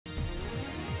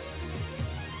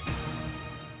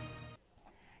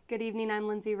Good evening, I'm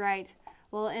Lindsey Wright.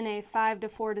 Well, in a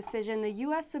 5-4 decision, the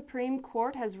U.S. Supreme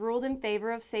Court has ruled in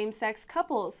favor of same-sex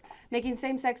couples, making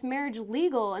same-sex marriage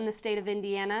legal in the state of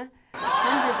Indiana.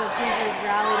 Hundreds of Hoosiers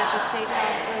rallied at the State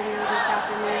House earlier this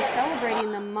afternoon,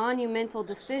 celebrating the monumental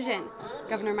decision.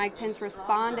 Governor Mike Pence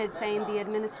responded, saying the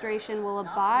administration will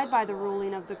abide by the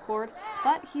ruling of the court,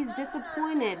 but he's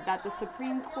disappointed that the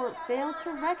Supreme Court failed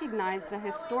to recognize the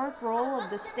historic role of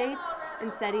the states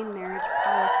in setting marriage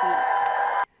policy.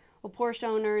 Well, Porsche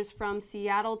owners from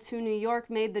Seattle to New York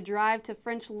made the drive to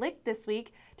French Lick this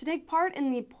week to take part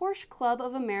in the Porsche Club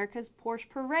of America's Porsche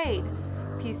Parade.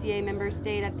 PCA members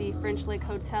stayed at the French Lick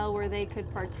Hotel where they could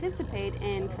participate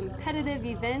in competitive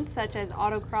events such as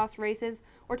autocross races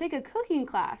or take a cooking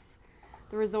class.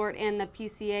 The resort and the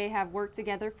PCA have worked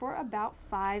together for about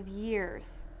 5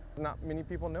 years. Not many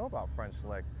people know about French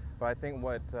Lick, but I think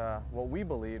what we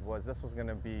believed was this was going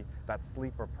to be that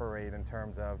sleeper parade, in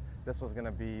terms of this was going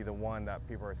to be the one that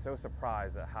people are so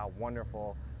surprised at how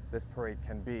wonderful this parade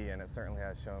can be, and it certainly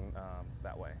has shown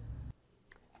that way.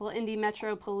 Well, Indy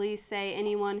Metro Police say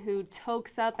anyone who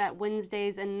tokes up at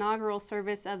Wednesday's inaugural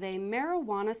service of a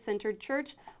marijuana-centered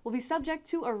church will be subject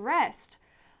to arrest.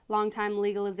 Longtime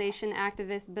legalization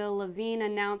activist Bill Levine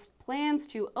announced plans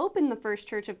to open the First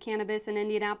Church of Cannabis in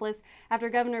Indianapolis after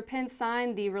Governor Pence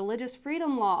signed the religious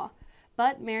freedom law.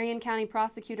 But Marion County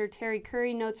Prosecutor Terry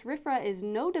Curry notes RFRA is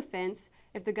no defense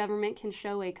if the government can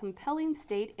show a compelling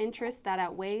state interest that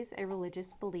outweighs a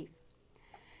religious belief.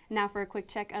 Now for a quick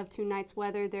check of tonight's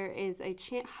weather. There is a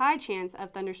high chance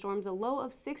of thunderstorms, a low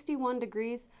of 61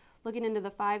 degrees. Looking into the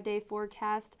 5-day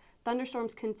forecast,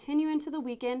 thunderstorms continue into the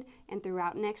weekend and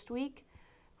throughout next week.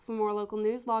 For more local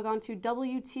news, log on to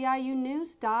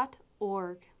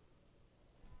WTIUnews.org.